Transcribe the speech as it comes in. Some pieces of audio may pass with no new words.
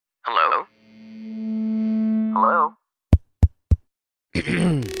Hello? Hello?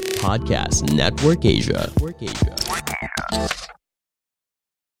 Podcast Network Asia.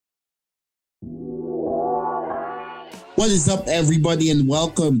 What is up, everybody, and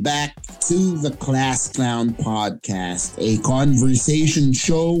welcome back to the Class Clown Podcast, a conversation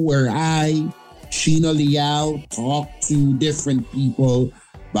show where I, Sheena Liao, talk to different people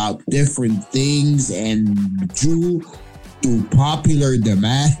about different things, and due to popular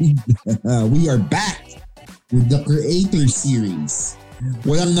demand, we are back with the Creator Series.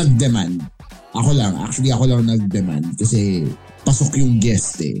 Walang nag-demand. Ako lang nag-demand kasi pasok yung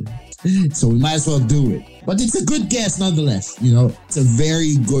guest eh. So we might as well do it. But it's a good guest nonetheless. You know, it's a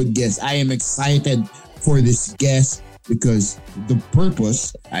very good guest. I am excited for this guest because the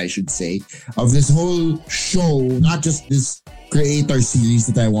purpose, I should say, of this whole show, not just this Creator Series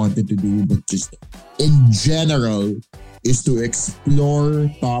that I wanted to do, but just in general, is to explore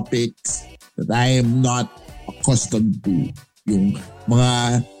topics that I am not accustomed to. Yung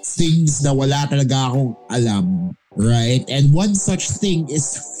mga things na wala talaga akong alam. Right? And one such thing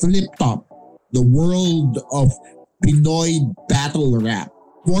is FlipTop, the world of Pinoy battle rap.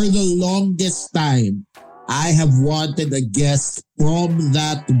 For the longest time, I have wanted a guest from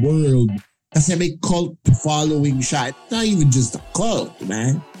that world kasi may cult following siya. It's not even just a cult,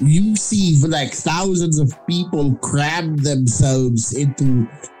 man. You see like thousands of people cram themselves into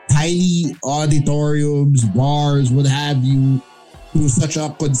tiny auditoriums, bars, what have you, to such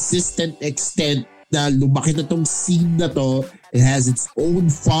a consistent extent na lumaki na tong scene na to. It has its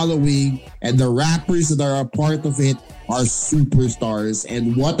own following, and the rappers that are a part of it are superstars.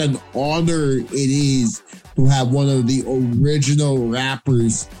 And what an honor it is to have one of the original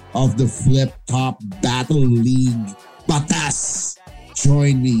rappers of the FlipTop Battle League, BATAS,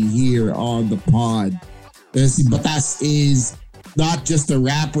 join me here on the pod. Si BATAS is not just a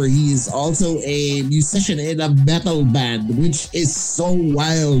rapper, he is also a musician in a metal band, which is so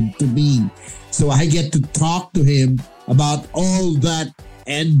wild to me. So I get to talk to him about all that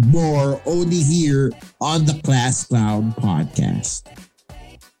and more only here on the Class Clown Podcast.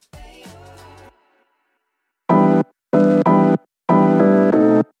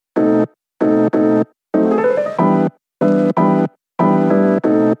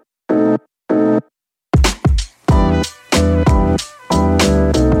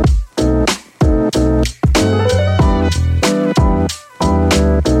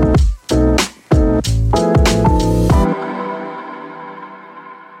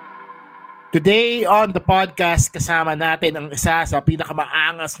 Today on the podcast, kasama natin ang isa sa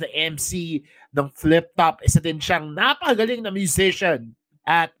pinakamaangas na MC ng FlipTop. Isa din siyang napakagaling na musician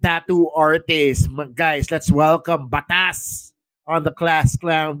at tattoo artist. Guys, let's welcome BATAS on the Class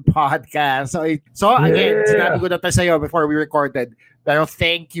Clown Podcast. So again, sinabi ko na tayo sa'yo before we recorded, pero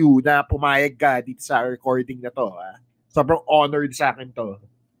thank you na pumayag ka dito sa recording na to. Sobrang honored sa akin to.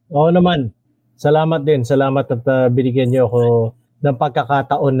 Oo naman. Salamat din. Salamat at binigyan niyo ako ng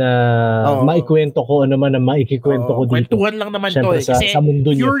pagkakataon na maikwento ko ano man ang maikikwento ko dito. Kwentuhan lang naman Siyempre, to eh. Kasi sa mundo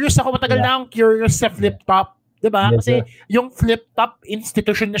curious ako, matagal na akong curious sa FlipTop. Diba? Yes, kasi yung FlipTop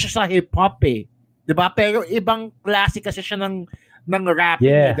institution na siya sa hip-hop eh. Diba? Pero ibang klase kasi siya ng rapping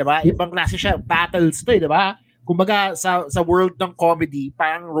eh. Diba? Ibang klase siya. Battles to eh. Diba? Kumbaga sa world ng comedy,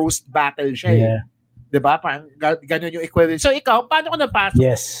 parang roast battle siya eh. Diba? Parang ganun yung equivalent. So ikaw, paano ka napasok?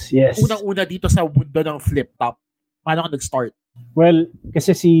 Yes. Unang-una dito sa mundo ng FlipTop? Paano ka nag-start? Well,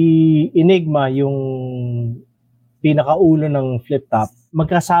 kasi si Enigma, yung pinakaulo ng FlipTop,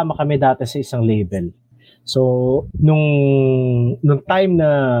 magkasama kami dati sa isang label. So, nung time na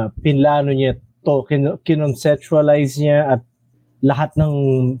pinlano niya to, kinonceptualize niya at lahat ng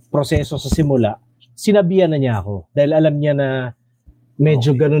proseso sa simula, sinabihan na niya ako. Dahil alam niya na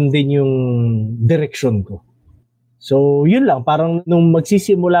medyo ganun din yung direction ko. So, yun lang. Parang nung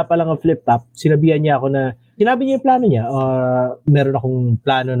magsisimula pa lang ang FlipTop, sinabihan niya ako na sinabi niya yung plano niya. Meron akong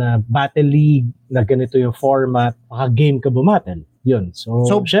plano na battle league, na ganito yung format, maka-game ka bumattle. Yun. So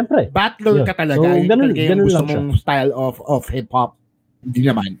syempre. Battler ka talaga. So, ganun gusto mong style of hip-hop. Hindi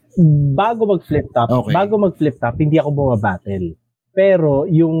naman. Bago mag-FlipTop, hindi ako bumabattle. Pero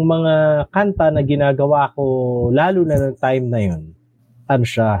yung mga kanta na ginagawa ko, lalo na ng time na yun,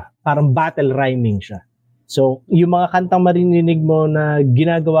 parang battle rhyming siya. So, yung mga kantang marininig mo na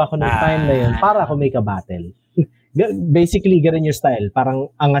ginagawa ko ng time na yun, para ako may ka-battle. Basically, ganun yung style.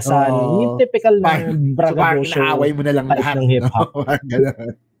 Parang angasan. Yung typical na bragado show. Inaaway mo na lang lahat ng hip-hop.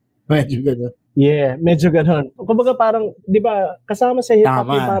 Medyo gano'n. Yeah, medyo gano'n. Kumbaga parang, di ba, kasama sa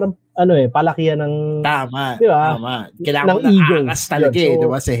hip-hop, parang, palakihan ng... Tama. Di ba? Tama. Kailangan mo ng angas talaga eh, di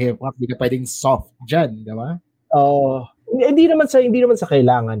ba? Sa hip-hop, di ka pwedeng soft dyan, di ba? hindi naman sa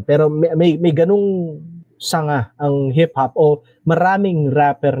kailangan, pero may ganung sanga ang hip hop o maraming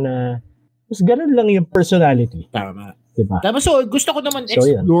rapper na mas ganun lang yung personality. Tama. Diba? Tapos so gusto ko naman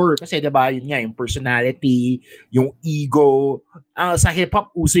explore kasi diba yun nga yung personality, yung ego. Sa hip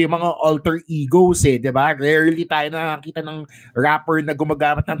hop uso yung mga alter egos diba? Rarely tayo nakakita ng rapper na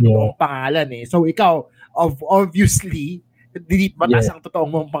gumagamit ng totoong pangalan So ikaw obviously delete batas ang totoong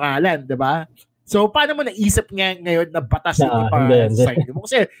mong pangalan, diba? So paano mo naisip ngayon na batas yung pangalan sa side mo?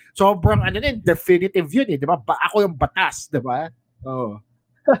 Kasi sobrang definitive yun diba? Ako yung batas, diba?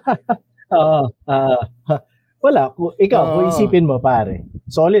 Wala. Kung isipin mo, pare.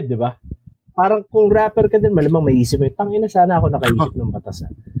 Solid, di ba? Parang kung rapper ka din, malamang maisip mo, tangina sana ako nakaisip ng batas.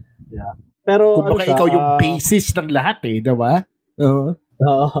 Yeah. Pero kung baka ikaw yung basis ng lahat di ba?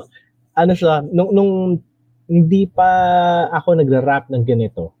 Ano siya, nung hindi pa ako nagra-rap ng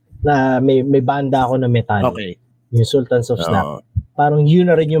ganito, na may banda ako na metal. Okay. Yung Sultans of Snap. Parang yun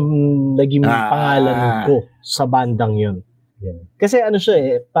na rin yung naging pangalan ko sa bandang yun. Yeah. Kasi ano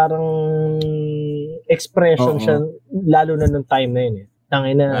siya parang expression siya, lalo na nung time na yun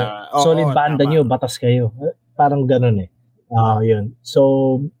Tangina, solid banda nyo, batas kayo. Parang ganun yun. So,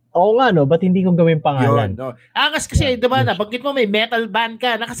 oo nga ba't hindi ko gawin pangalan? Yun, Angas kasi, diba na, bagit mo may metal band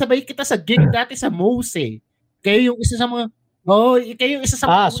ka, nakasabay kita sa gig dati sa Mose Kayo yung isa sa mga, kayo yung isa sa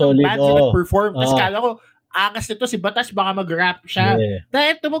mga bands na nag-perform. Tapos kala ko, angas nito si Batas, baka mag-rap siya.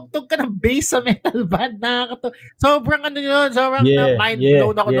 Dahil tumugtog ka ng bass sa metal band, sobrang sobrang mind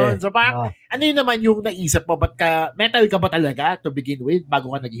blown ako noon. So parang, ano yun naman yung naisip mo? Ba't ka, metal ka ba talaga to begin with, bago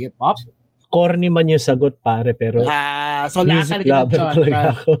ka nag-hip hop? Corny man yung sagot, pare, pero so music lover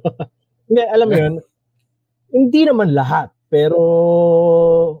talaga ako. Hindi, alam mo yun, hindi naman lahat, pero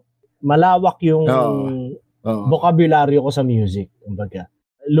malawak yung vocabulary ko sa music, kumbaga.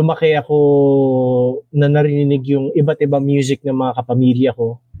 Lumaki ako na narinig yung iba't ibang music ng mga kapamilya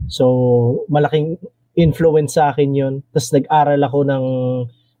ko. So, malaking influence sa akin yun. Tapos nag-aral ako ng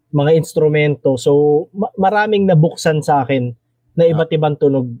mga instrumento. So, maraming nabuksan sa akin na iba't ibang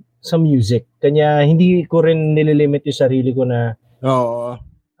tunog sa music. Kanya hindi ko rin nililimit yung sarili ko na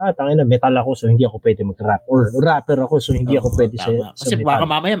tangina, metal ako so hindi ako pwede mag-rap. Or rapper ako so hindi ako pwede sa kasi metal. Baka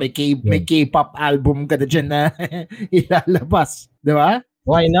mamaya may K-pop album ka na dyan na ilalabas. Di ba?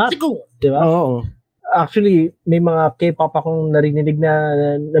 Why not? Diba? Actually, may mga K-pop akong narinig na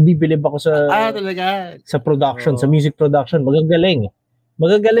nabibilib ako sa talaga? Sa production, sa music production.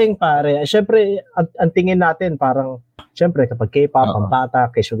 Magagaling pare. Syempre, ang tingin natin parang, syempre kapag K-pop, ang bata,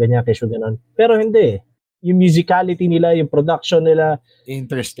 kesyo ganyan, kesyo ganon. Pero hindi. Yung musicality nila, yung production nila.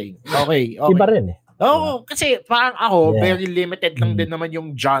 Interesting. Okay. Iba rin kasi parang ako, very limited lang din naman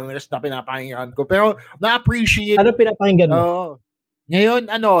yung genres na pinapakinggan ko. Pero na-appreciate. Ano pinapakinggan mo?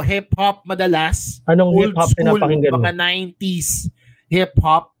 Ngayon, hip-hop madalas. Anong hip-hop pinapakinggan mo? Mga 90s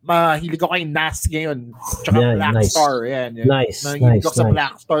hip-hop. Mahilig ako kay Nas ngayon. Tsaka Black Star. Nice. Mahilig ako sa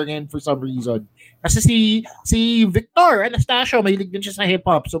Black Star ngayon for some reason. Kasi si Victor Anastasio, mahilig din siya sa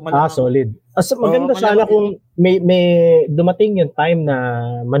hip-hop. So, solid. Maganda sana kung may dumating yung time na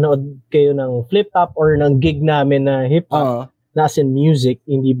manood kayo ng FlipTop or ng gig namin na hip-hop. Nas in music,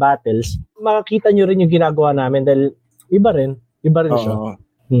 hindi battles. Makakita nyo rin yung ginagawa namin dahil iba rin siya.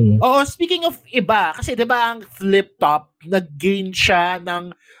 Speaking of iba, kasi 'di ba ang FlipTop nag-gain siya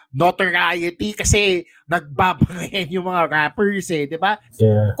ng notoriety kasi nagbabangayan yung mga rappers 'di ba?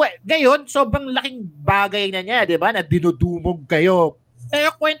 Yeah. Ngayon, sobrang laking bagay na niya, 'di ba? Na dinudumog kayo.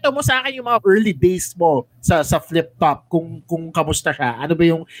 Pero kwento mo sa akin yung mga early days mo sa FlipTop, kung kamusta siya. Ano ba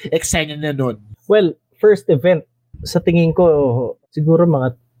yung eksena na nun? Well, first event, sa tingin ko, siguro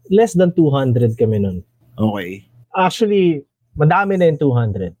mga less than 200 kami nun. Okay. Actually, madami na yung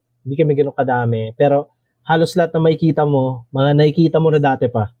 200. Hindi kami ganun kadami. Pero halos lahat na makikita mo, mga nakikita mo na dati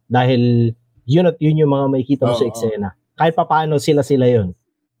pa. Dahil yun yung mga makikita mo sa eksena. Kahit pa paano sila yun.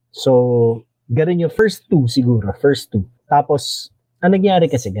 So, ganun yung first two siguro. Tapos, ang nangyari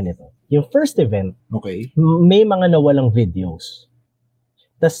kasi ganito. Yung first event, may mga nawalang videos.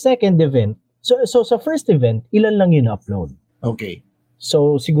 The second event, so sa first event, ilan lang yun upload. Okay.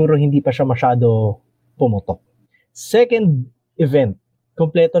 So, siguro hindi pa siya masyado pumutok. Second event,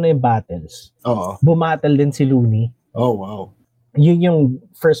 kompleto na yung battles. Bumattle din si Looney. Oh, wow. Yun yung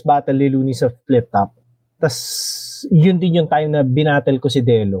first battle ni Looney sa FlipTop. Tas yun din yung time na binattle ko si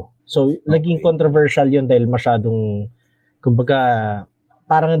Delo. So, naging controversial yun dahil masyadong, kumbaga,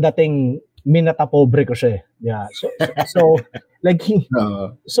 parang dating minatapobre ko siya. Yeah. So naging,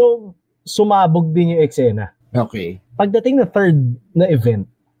 so, sumabog din yung eksena. Okay. Pagdating na third na event,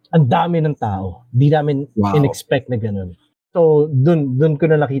 ang dami ng tao. Di namin in-expect na ganun. So, dun ko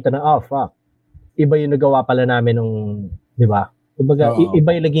na nakita na, fuck. Iba yung nagawa pala namin Di ba? Kumbaga, Oo.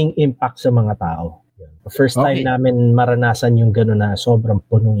 iba yung naging impact sa mga tao. First time Okay. namin maranasan yung gano'n na sobrang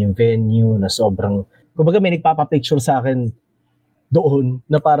puno yung venue, na sobrang, kumbaga may nagpapapicture sa akin doon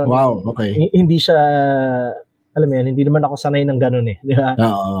na parang Wow, okay. hindi siya, alam mo yan, hindi naman ako sanay ng gano'n eh. Di ba?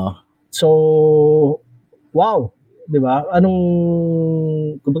 Oo. So, wow. Di ba?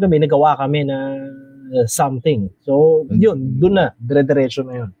 Kumbaga may nagawa kami na something. So, yun, doon na, dire-diretso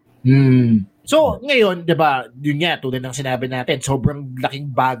na yun. So, ngayon, di ba, yun nga, tulad ng sinabi natin, sobrang laking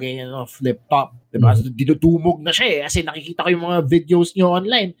bagay ng FlipTop. Di ba? So, dinutumog na siya eh. Kasi nakikita ko yung mga videos nyo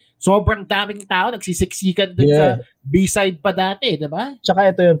online. Sobrang daming tao nagsisiksikan dun sa B-side pa dati, di ba? Tsaka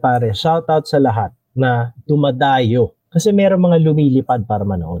ito yun pare, shoutout sa lahat na dumadayo. Kasi meron mga lumilipad para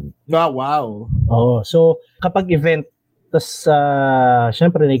manood. Wow. Oo. So, kapag event, tas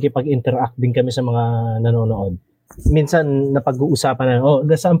syempre nakikipag-interact din kami sa mga nanonood. Minsan napag-uusapan na,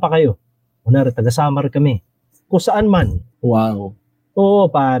 saan pa kayo? Kunwari, taga-Samar kami. Kung saan man. Wow. Oo,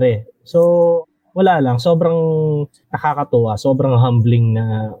 pare. So, wala lang. Sobrang nakakatuwa. Sobrang humbling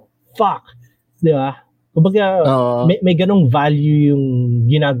na, fuck. Di ba? Kumbaga, may ganong value yung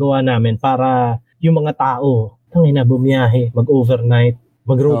ginagawa namin para yung mga tao, tangina, bumiyahe, mag-overnight,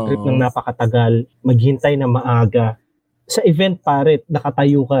 mag-road trip ng napakatagal, maghintay na maaga. Sa event, pare,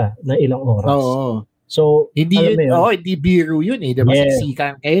 nakatayo ka na ilang oras. Oo. So, hindi hindi biro yun eh, 'di ba?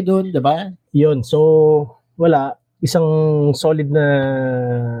 Siksikan kayo doon, 'di ba? Yun. So, wala, isang solid na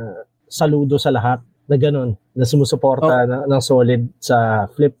saludo sa lahat na ganun, na sumusuporta ng solid sa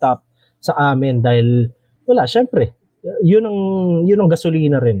FlipTop sa amin dahil wala, syempre, yun ang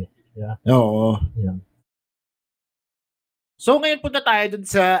gasolina rin. Yeah. Oo. Yeah. So, ngayon punta tayo dun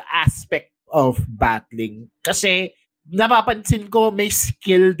sa aspect of battling kasi napapansin ko may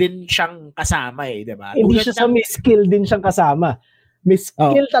skill din siyang kasama eh, di ba? Hindi siya may skill din siyang kasama. May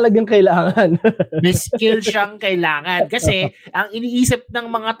skill talagang kailangan. May skill siyang kailangan. Kasi ang iniisip ng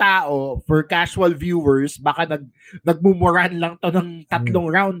mga tao, for casual viewers, baka nagmumuran lang to ng 3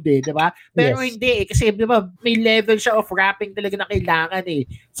 round eh, di ba? Pero hindi eh, kasi di ba, may level siya of rapping talaga na kailangan eh.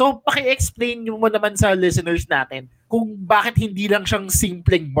 So, paki-explain mo naman sa listeners natin kung bakit hindi lang siyang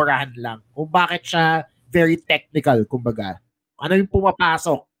simpleng murahan lang. Kung bakit siya very technical, kumbaga. Ano yung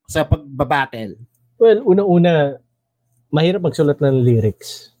pumapasok sa pagbabattle? Well, una-una, mahirap magsulat ng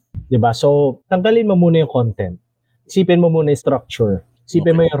lyrics. Diba? So, tanggalin mo muna yung content. Isipin mo muna yung structure.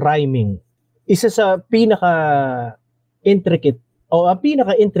 Isipin mo yung rhyming. Isa sa pinaka-intricate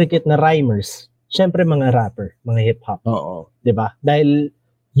na rhymers, syempre mga rapper, mga hip-hop. Oo. Diba? Dahil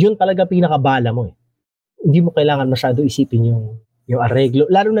yun talaga pinakabala mo eh. Hindi mo kailangan masyado isipin yung areglo,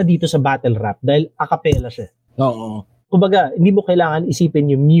 lalo na dito sa battle rap dahil a cappella siya. Oo. Kumbaga, hindi mo kailangan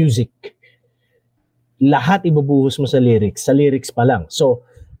isipin yung music. Lahat ibubuhos mo sa lyrics pa lang. So,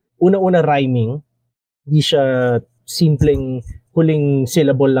 una-una rhyming, hindi siya simpleng huling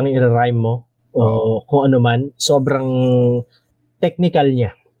syllable lang i-rhyme mo o kung ano man. Sobrang technical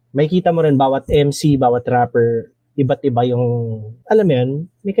niya. May kita mo rin bawat MC, bawat rapper, iba't iba yung, alam mo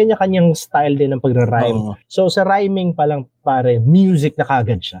yan, may kanya-kanyang style din ng pag-rhyme. So, sa rhyming pa lang, pare, music na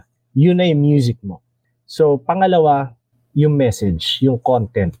kagad siya. Yun na yung music mo. So, pangalawa, yung message, yung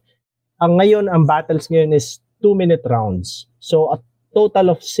content. Ngayon, ang battles ngayon is 2-minute rounds. So, a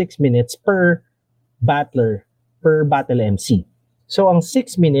total of 6 minutes per battler, per battle MC. So, ang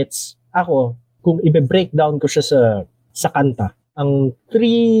 6 minutes, ako, kung i-breakdown ko siya sa kanta, ang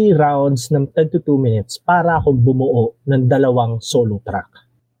 3 rounds ng 10 to 2 minutes para ako bumuo ng 2 solo track.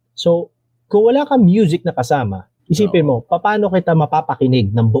 So, kung wala kang music na kasama, isipin mo, paano kita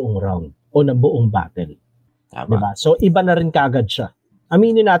mapapakinig ng buong round o ng buong battle? Diba? So, iba na rin kagad siya.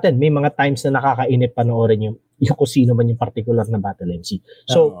 Aminin natin, may mga times na nakakainip panoorin yung kung sino man yung particular na battle MC.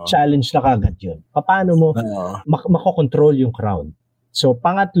 So, challenge na kagad yun. Paano mo makokontrol yung crowd? So,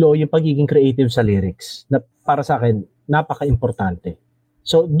 pangatlo, yung pagiging creative sa lyrics. Na para sa akin, napaka-importante.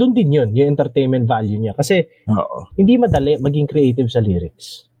 So, dun din yun, yung entertainment value niya. Kasi, hindi madali maging creative sa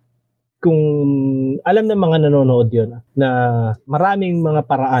lyrics. Kung alam ng mga nanonood yun, na maraming mga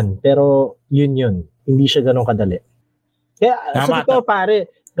paraan, pero yun, hindi siya ganun kadali. Kaya, sabi ko,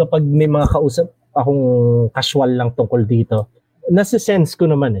 pare, kapag may mga kausap akong casual lang tungkol dito, nasa-sense ko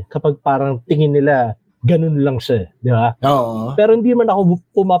naman kapag parang tingin nila, ganun lang siya, di ba? Oo. Pero hindi man ako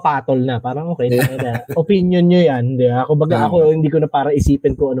pumapatol na. Parang okay, na opinion nyo yan, di ba? Kumbaga ako, hindi ko na para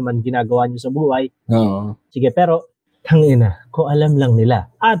isipin kung ano man ginagawa nyo sa buhay. Oo. Sige, pero tangina, kung alam lang nila.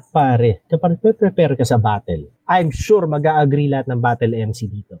 At pare, kapag prepare ka sa battle, I'm sure mag-a-agree lahat ng battle MC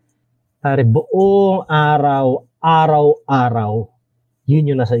dito. Pare, buong araw, yun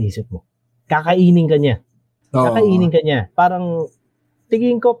yung nasa isip mo. Kakainin ka niya. Parang,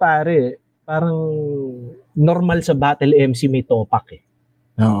 tingin ko pare, parang normal sa battle MC may topak eh.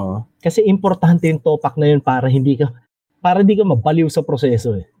 Oo. Kasi importante yung topak na yun para hindi ka mabaliw sa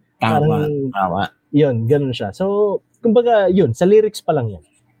proseso eh. Tama. Yun, ganun siya. So, kumbaga, yun, sa lyrics pa lang yan.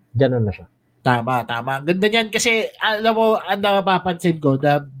 Ganun na siya. Tama. Ganda niyan kasi, alam mo, ang napapansin ko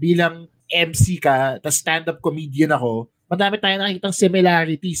na bilang MC ka, tas stand-up comedian ako, madami tayong nakikitang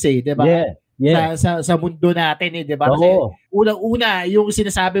similarities eh, di ba? Yeah. Sa mundo natin eh, di ba? Kasi unang-una, yung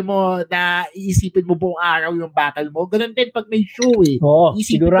sinasabi mo na iisipin mo buong araw yung battle mo, ganun din pag may show eh.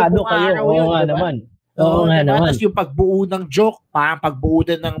 Sigurado kayo. Oo nga naman. Tapos yung pagbuo ng joke, parang pagbuo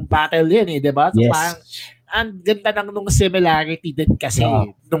din ng battle yan eh, di ba? So parang, ang ganda ng nung similarity din kasi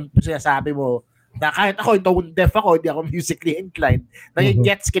nung sinasabi mo, na kahit ako, tone deaf ako, hindi ako musically inclined,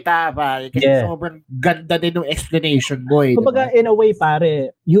 nag-gets kita pare. Kasi sobrang ganda din ng explanation mo eh. Kumbaga, in a way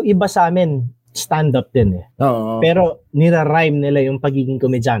pare, yung iba sa amin, stand-up din eh. Oo. Pero nira-rhyme nila yung pagiging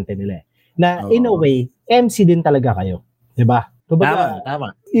komedyante nila eh. Na in a way, MC din talaga kayo. Diba? Kumbaga,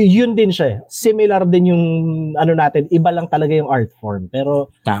 tama. Yun din siya eh. Similar din yung ano natin, iba lang talaga yung art form. Pero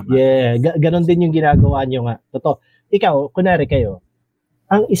ganon din yung ginagawa nyo nga. Totoo. Ikaw, kunwari kayo,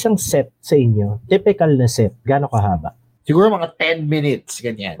 ang isang set sa inyo, typical na set, gaano kahaba? Siguro mga 10 minutes,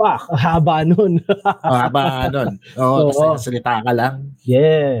 ganyan. Haba nun. Haba nun. Oo, tapos salita ka lang.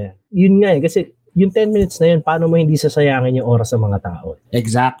 Yeah. Yun nga eh, kasi yung 10 minutes na yun, paano mo hindi sasayangin yung oras sa mga tao?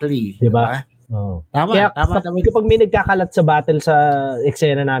 Exactly. Diba? Tama. Kapag may nagkakalat sa battle sa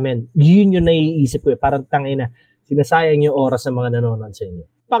eksena namin, yun yung naiisip ko eh. Parang tangina, sinasayang yung oras sa mga nanonood sa inyo.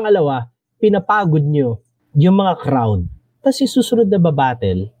 Pangalawa, pinapagod nyo yung mga crowd. Tapos yung susunod na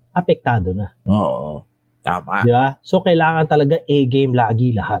babattle, apektado na. Oo. Tama. Diba? So, kailangan talaga A-game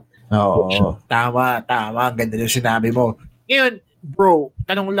lagi lahat. Oo. Tama. Ganda yung sinabi mo. Ngayon, bro,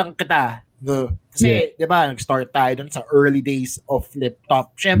 tanong lang kita. Kasi, di ba, nag-start tayo dun sa early days of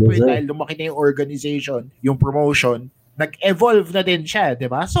FlipTop. Siyempre, dahil lumaki na yung organization, yung promotion, nag-evolve na din siya, di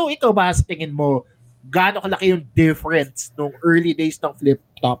ba? So, ikaw ba, sa tingin mo, gaano kalaki yung difference nung early days ng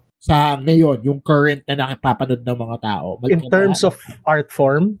FlipTop sa ngayon, yung current na nakipapanood ng mga tao? In terms of art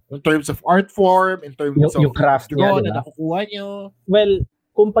form? In terms of art form, in terms of yung craft niya, na nakukuha nyo? Well,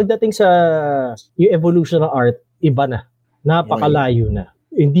 kung pagdating sa yung evolution ng art, iba na. Napakalayo na.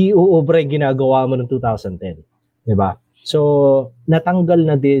 Hindi uubra yung ginagawa mo noong 2010. Diba? So, natanggal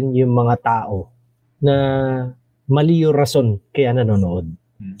na din yung mga tao na mali yung rason kaya nanonood.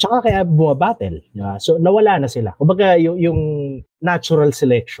 Tsaka kaya bumabattle. Diba? So, nawala na sila. Kumbaga, yung natural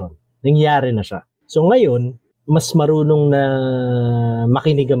selection, nangyari na siya. So, ngayon, mas marunong na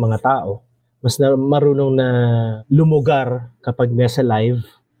makinig ang mga tao. Mas marunong na lumugar kapag nasa live.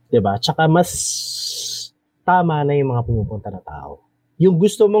 Diba? Tsaka mas tama na yung mga pumupunta na tao. Yung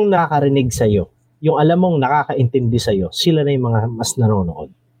gusto mong nakakarinig sa'yo, yung alam mong nakakaintindi sa'yo, sila na yung mga mas nanonood.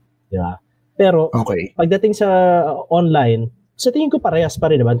 Diba? Pero, pagdating sa online, sa tingin ko parehas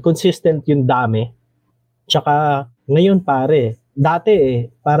pa rin naman. Consistent yung dami. Tsaka, ngayon pare, dati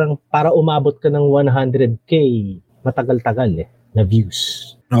parang para umabot ka ng 100K, matagal-tagal na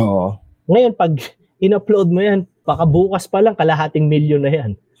views. Oo. Ngayon, pag in-upload mo yan, baka bukas pa lang, kalahating milyon na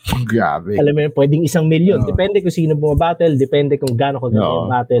yan. Grabe. Alam mo yun, pwedeng 1 milyon. Depende kung sino bumabattle, depende kung gaano kaganda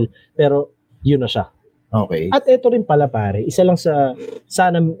yung battle. Pero, yun na siya. Okay. At ito rin pala pare, isa lang sa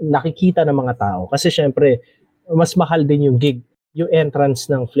sana nakikita ng mga tao. Kasi syempre, mas mahal din yung gig, yung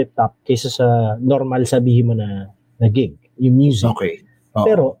entrance ng FlipTop kaysa sa normal sabihin mo na gig, yung music. Okay.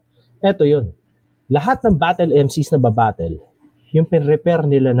 Pero, eto yun. Lahat ng battle MCs na babattle, yung pin-repair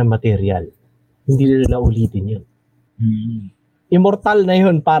nila ng material, hindi nila ulitin yun. Immortal na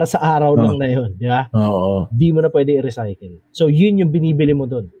yun para sa araw lang na yun. Diba? Oo. Di mo na pwede i-recycle. So, yun yung binibili mo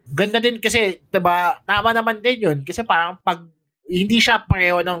dun. Ganda din kasi, diba, tama naman din yun. Kasi parang pag, hindi siya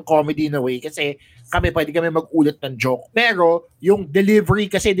pareho ng comedy in a way. Kasi pwede kami mag-ulit ng joke. Pero, yung delivery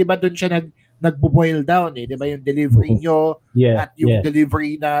kasi, diba, dun siya nagbo-boil down eh. Diba, yung delivery nyo at yung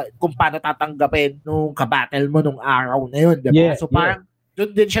delivery na kung paano tatanggapin nung kabattle mo nung araw na yun. Diba? So, parang,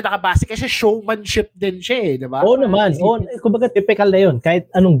 doon din siya nakabase kasi showmanship din siya eh, di ba? Oo naman. Kumbaga typical na yun.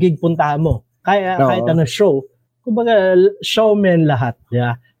 Kahit anong gig puntahan mo. Kahit anong show. Kumbaga showman lahat.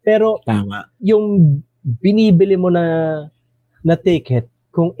 Yeah? Pero tama. Yung binibili mo na ticket,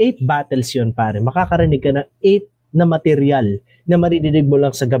 kung 8 battles yun pare, makakarinig ka na 8 na material na maririnig mo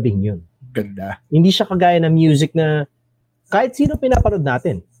lang sa gabing yun. Ganda. Hindi siya kagaya ng music na kahit sino pinapanood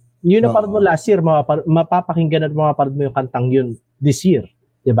natin. Yung napanood mo last year, mapapakinggan at mapapanood mo yung kantang yun this year.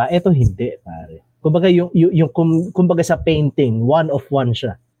 Diba? Ito hindi, pare. Kumbaga, kumbaga sa painting, one of one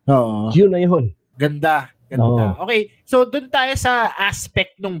siya. Oo. Yun na yun. Ganda. Okay, so dun tayo sa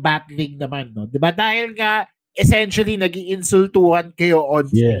aspect ng battling naman, no? Diba? Dahil nga, essentially, nag-iinsultuhan kayo on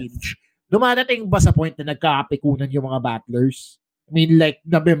stage. dumadating ba sa point na nagkakapikunan yung mga battlers? I mean, like,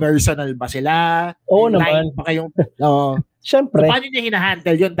 nabe-personal ba sila? Oo May line naman. ba kayong... Oo. Siyempre. So, paano niya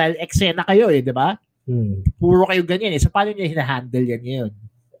hinahandle yun? Dahil eksena kayo di ba? Puro kayo ganyan So, paano niya hinahandle yan ngayon?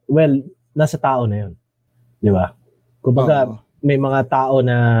 Well, nasa tao na yun. Di ba? Kumbaga, may mga tao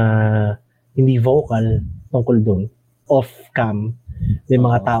na hindi vocal tungkol dun. Off-cam. May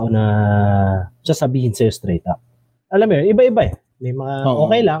mga tao na sasabihin sa'yo straight up. Alam mo yun, iba-iba May mga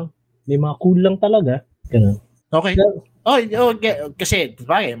okay lang. May mga cool lang talaga. Ganun. Okay. Kasi,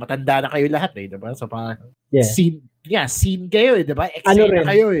 diba, matanda na kayo lahat diba? So, parang scene kayo diba? Eksena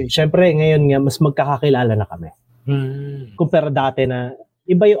kayo Siyempre, ngayon nga, mas magkakakilala na kami. Kumpara dati na,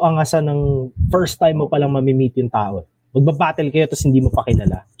 iba yung angasan ng first time mo palang mamimit yung tao. Magbabattle kayo tapos hindi mo pa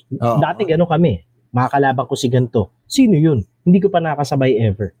kilala. Dati gano'n kami. Makakalaban ko si ganito. Sino yun? Hindi ko pa nakasabay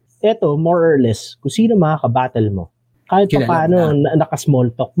ever. Eto, more or less, kung sino makakabattle mo. Kahit pa paano,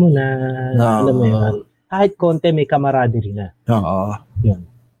 naka-small talk mo na, alam mo yun. Kahit konti may camaraderie na. Yun.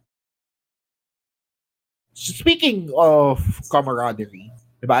 Speaking of camaraderie,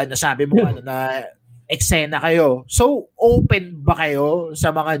 diba, nasabi mo na eksena kayo. So, open ba kayo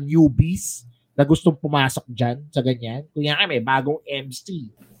sa mga newbies na gustong pumasok dyan sa ganyan? Kunya kami, bagong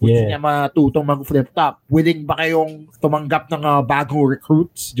MC. Gusto niya matutong mag-FlipTop. Willing ba kayong tumanggap ng bagong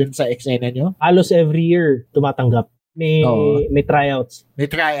recruits dyan sa eksena nyo? Halos every year tumatanggap. May tryouts. May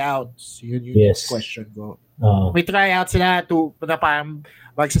tryouts. Yun yung question ko. May tryouts sila na parang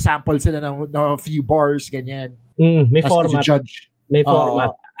magsasample sila ng few bars, ganyan. May format. May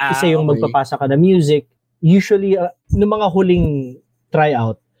format. Isa yung magpapasa ka na music. Usually, ng mga huling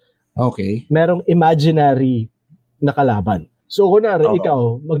tryout, merong imaginary na kalaban. So, kunwari,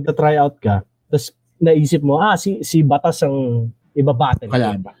 ikaw, magta-tryout ka, tapos naisip mo, si Batas ang ibabattle.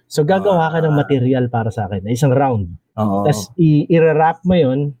 So, gagawa ka ng material para sa akin, na isang round. Tapos, i-rap mo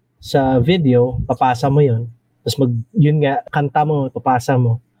yun sa video, papasa mo yun. Tapos, yun nga, kanta mo, papasa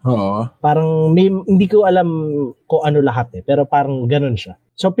mo. Parang, hindi ko alam kung ano lahat pero parang ganun siya.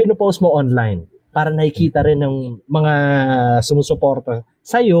 So, pinupost mo online para nakikita rin ng mga sumusuporta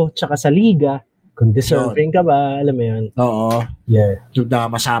sa'yo, tsaka sa liga, kung deserving ka ba, alam mo yun. Yung na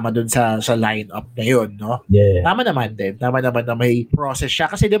masama dun sa lineup na yun, no? Tama naman na may process siya.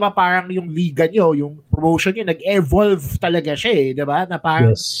 Kasi di ba parang yung liga nyo, yung promotion nyo, nag-evolve talaga siya di ba? Na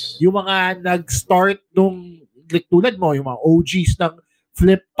parang yung mga nag-start nung, like, tulad mo, yung mga OGs ng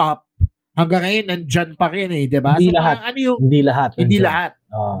FlipTop, hanggang ngayon, nandyan pa rin di ba? Hindi so, lahat. Hindi lahat.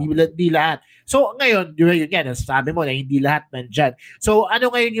 Hindi lahat. So, ngayon, yun yan, sabi mo na hindi lahat nandyan. So,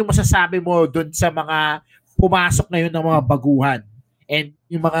 ano ngayon yung masasabi mo dun sa mga pumasok ngayon ng mga baguhan and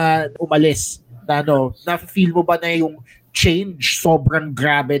yung mga umalis na na-feel mo ba na yung change sobrang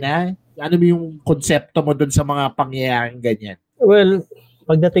grabe na? Ano yung konsepto mo dun sa mga pangyayaring ganyan? Well,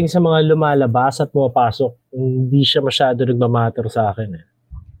 pagdating sa mga lumalabas at pumapasok, hindi siya masyado nagmamatter sa akin.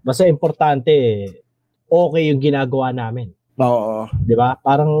 Basta importante, okay yung ginagawa namin. Oo. Di ba?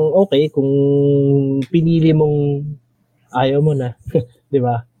 Parang okay kung pinili mong ayaw mo na. Di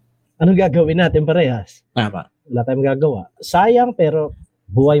ba? Anong gagawin natin parehas? Tama. Wala tayong gagawa. Sayang pero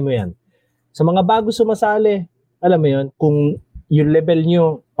buhay mo yan. Sa mga bago sumasali, alam mo yun, kung yung level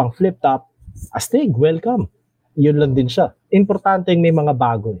nyo pang FlipTop, astig, welcome. Yun lang din siya. Importante yung may mga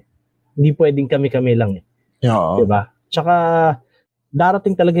bago. Hindi pwedeng kami-kami lang. Oo. Di ba? Tsaka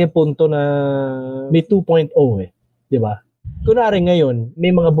darating talaga yung punto na may 2.0 Di ba? Kunwari ngayon,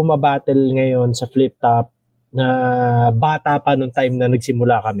 may mga bumabattle ngayon sa FlipTop na bata pa nung time na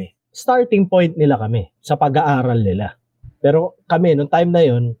nagsimula kami. Starting point nila kami sa pag-aaral nila. Pero kami, nung time na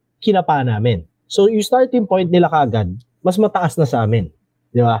yon, kinapa namin. So, yung starting point nila kagad, mas mataas na sa amin.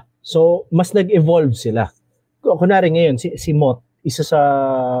 Di ba? So, mas nag-evolve sila. Kunwari ngayon, si Mot, isa sa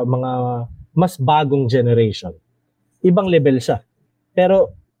mga mas bagong generation. Ibang level siya.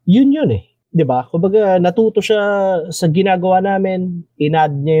 Pero, yun 'di ba? Kumbaga natuto siya sa ginagawa namin,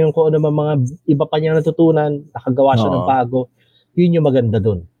 inad niya yung kung ano mga iba pa niya natutunan, nakagawa siya ng bago. Yun yung maganda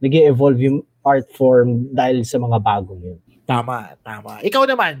doon. Nag-evolve yung art form dahil sa mga bagong yun. Tama. Ikaw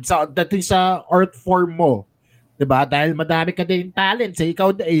naman, dating sa art form mo, 'di ba? Dahil madami ka din talents,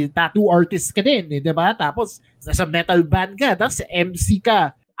 ikaw tattoo artist ka din, 'di ba? Tapos nasa metal band ka, tapos MC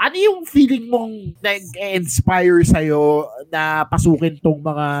ka. Ano yung feeling mong nag-inspire sa'yo na pasukin tong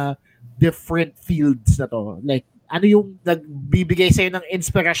mga different fields na to? Like, ano yung nagbibigay sa'yo ng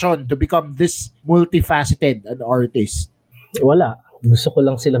inspiration to become this multifaceted an artist? Wala. Gusto ko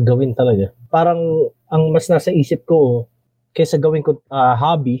lang silang gawin talaga. Parang, ang mas nasa isip ko, kaysa gawin ko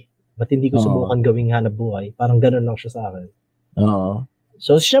hobby, ba't hindi ko subukan gawing hanap buhay? Parang ganun lang siya sa akin.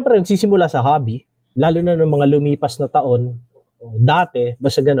 So, syempre, nagsisimula sa hobby, lalo na ng mga lumipas na taon, dati,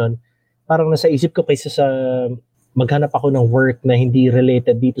 basta ganun, parang nasa isip ko kaysa sa maghanap ako ng work na hindi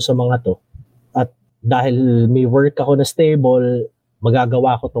related dito sa mga to. At dahil may work ako na stable,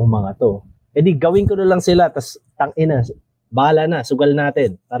 magagawa ko tong mga to. E di gawin ko na lang sila, tas tangina, bahala na, sugal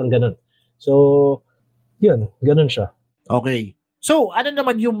natin. Parang ganun. So, yun, ganun siya. Okay. So, ano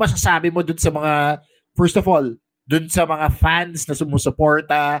naman yung masasabi mo dun sa mga, first of all, dun sa mga fans na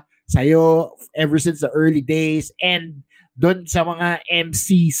sumusuporta sa'yo ever since the early days, and dun sa mga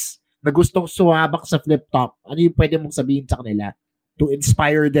MCs na gustong sumabak sa FlipTop, ano yung pwede mong sabihin sa kanila to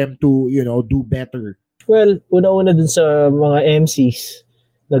inspire them to, do better? Well, una-una dun sa mga MCs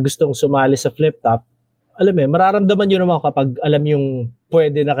na gustong sumali sa FlipTop, alam mararamdaman nyo naman kapag alam yung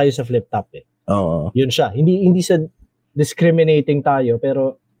pwede na kayo sa FlipTop eh. Oo. Yun siya. Hindi sa discriminating tayo,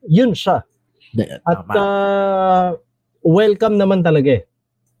 pero yun siya. At welcome naman talaga eh.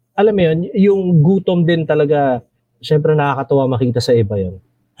 Alam mo yun, yung gutom din talaga, syempre nakakatuwa makita sa iba yun.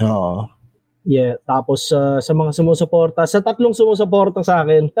 Oo. Yeah, tapos sa mga sumusuporta, sa tatlong sumusuporta sa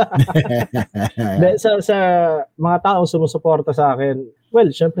akin, sa mga taong sumusuporta sa akin, well,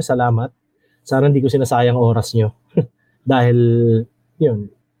 syempre salamat. Sana hindi ko sinasayang oras nyo. Dahil, yun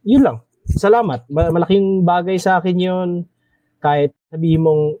lang. Salamat. Malaking bagay sa akin yun. Kahit sabihin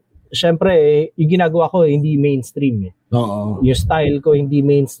mong, syempre, yung ginagawa ko, hindi mainstream eh. Oo. Yung style ko, hindi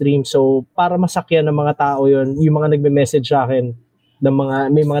mainstream. So, para masakyan ng mga tao yun, yung mga nagme-message sa akin,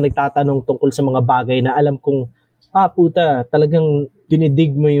 may mga nagtatanong tungkol sa mga bagay na alam kong, puta, talagang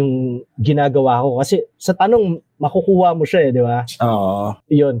dinidig mo yung ginagawa ko. Kasi sa tanong, makukuha mo siya eh, di ba? Oo.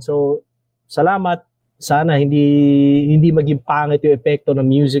 Yun. So, salamat. Sana hindi maging pangit yung epekto ng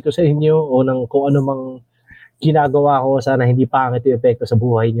music ko sa inyo o ng kung ano mang ginagawa ko. Sana hindi pangit yung epekto sa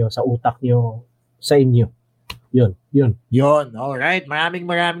buhay nyo, sa utak nyo, sa inyo. Yun. Alright. Maraming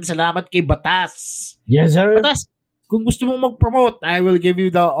salamat kay Batas. Yes, sir. Batas, kung gusto mong mag-promote, I will give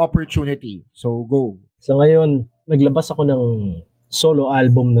you the opportunity. So, go. So, ngayon, naglabas ako ng solo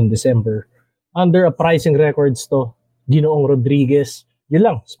album ng December. Under a Pricing Records to. Ginoong Rodriguez. Yun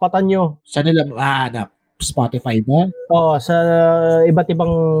lang, spatan nyo. Saan nila mahanap? Spotify ba? Oo, sa iba't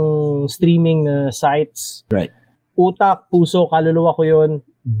ibang streaming sites. Right. Utak, puso, kaluluwa ko yun.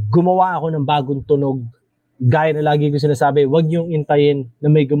 Gumawa ako ng bagong tunog. Gaya na lagi ko sinasabi, wag niyong intayin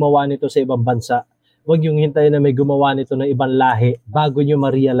na may gumawa nito sa ibang bansa. Wag niyong hintayin na may gumawa nito ng ibang lahi bago niyo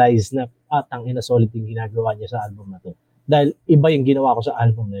ma-realize na tangina solid yung ginagawa niya sa album na to. Dahil iba yung ginawa ko sa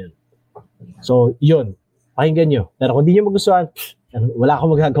album na yun. So, yun. Pakinggan nyo. Pero kung di nyo magustuhan, wala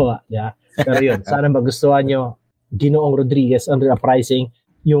akong magagawa. Yeah? Pero yun, sana magustuhan nyo. Ginoong Rodriguez, Under a Pricing.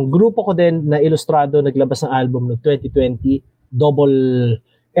 Yung grupo ko din na Ilustrado, naglabas ng album noong 2020. Double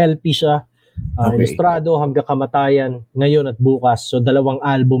LP siya. Okay. Ilustrado hanggang kamatayan, ngayon at bukas. So, 2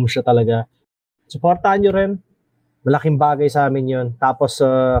 album siya talaga. Supportahan nyo rin. Malaking bagay sa amin yun. Tapos,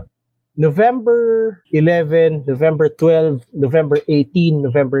 November 11, November 12, November 18,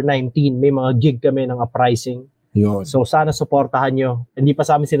 November 19, may mga gig kami ng Uprising. Yun. So, sana supportahan nyo. Hindi pa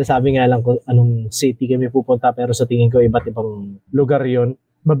sa amin sinasabi nga lang kung anong city kami pupunta, pero sa tingin ko, iba't ibang lugar yon.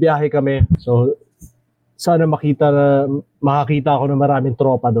 Mabiyahe kami. So, sana makakita ako ng maraming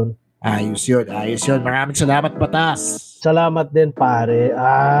tropa doon. Ayos yun. Maraming salamat, Batas. Salamat din, pare.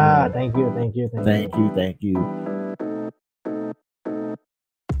 Thank you. Thank you.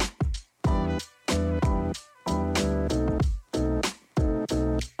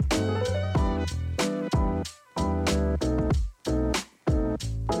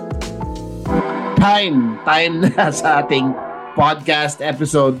 Time na sa ating podcast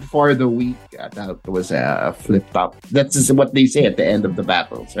episode for the week. That was a FlipTop. That's just what they say at the end of the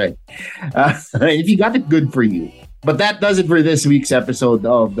battles, right? If you got it, good for you. But that does it for this week's episode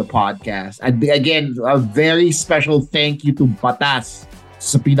of the podcast. And again, a very special thank you to Batas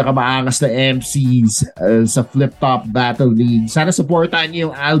sa pinakamaangas na MCs sa FlipTop Battle League. Sana supportan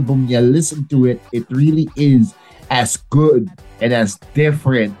niyo yung album niya. Listen to it. It really is as good and as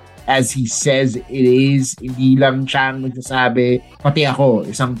different as he says it is. Hindi lang siyang nagsasabi, pati ako,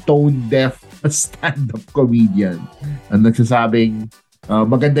 isang tone-deaf stand-up comedian ang nagsasabing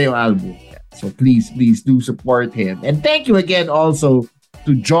maganda yung album. So please do support him. And thank you again also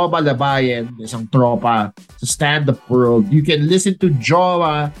to Joba Labayan, isang tropa sa stand-up world. You can listen to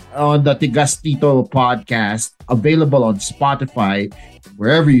Joba on the Tigas Tito podcast, available on Spotify,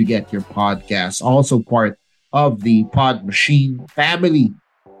 wherever you get your podcasts. Also part of the Pod Machine family.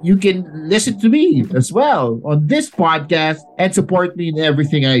 You can listen to me as well on this podcast and support me in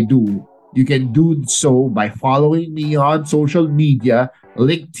everything I do. You can do so by following me on social media,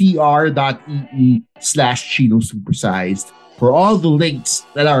 linktr.ee/Chino Supersized. For all the links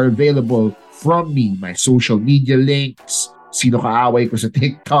that are available from me, my social media links, Sino Kaaway Ko sa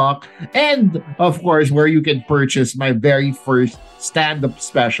TikTok. And, of course, where you can purchase my very first stand-up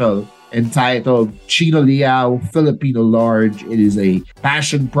special entitled Chino Liao Filipino Large. It is a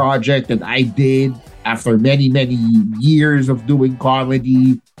passion project that I did after many, many years of doing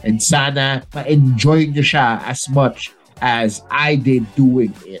comedy. And sana ma-enjoy nyo siya as much as I did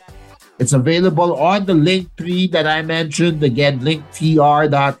doing it. It's available on the Linktree that I mentioned. Again,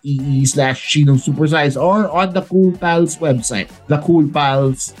 linktr.ee/Chino Supersize or on the Cool Pals website,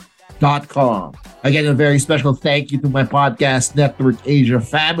 thecoolpals.com. Again, a very special thank you to my Podcast Network Asia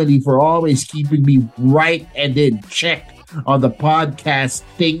family for always keeping me right and in check on the podcast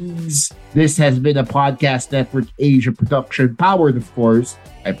things. This has been a Podcast Network Asia production, powered, of course,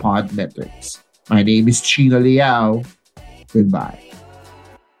 by Podmetrics. My name is Chino Liao. Goodbye.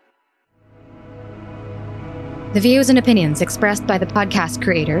 The views and opinions expressed by the podcast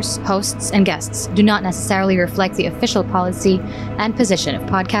creators, hosts, and guests do not necessarily reflect the official policy and position of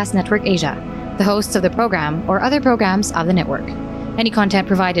Podcast Network Asia, the hosts of the program, or other programs of the network. Any content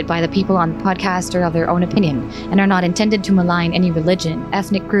provided by the people on the podcast are of their own opinion and are not intended to malign any religion,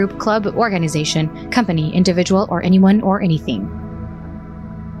 ethnic group, club, organization, company, individual, or anyone or anything.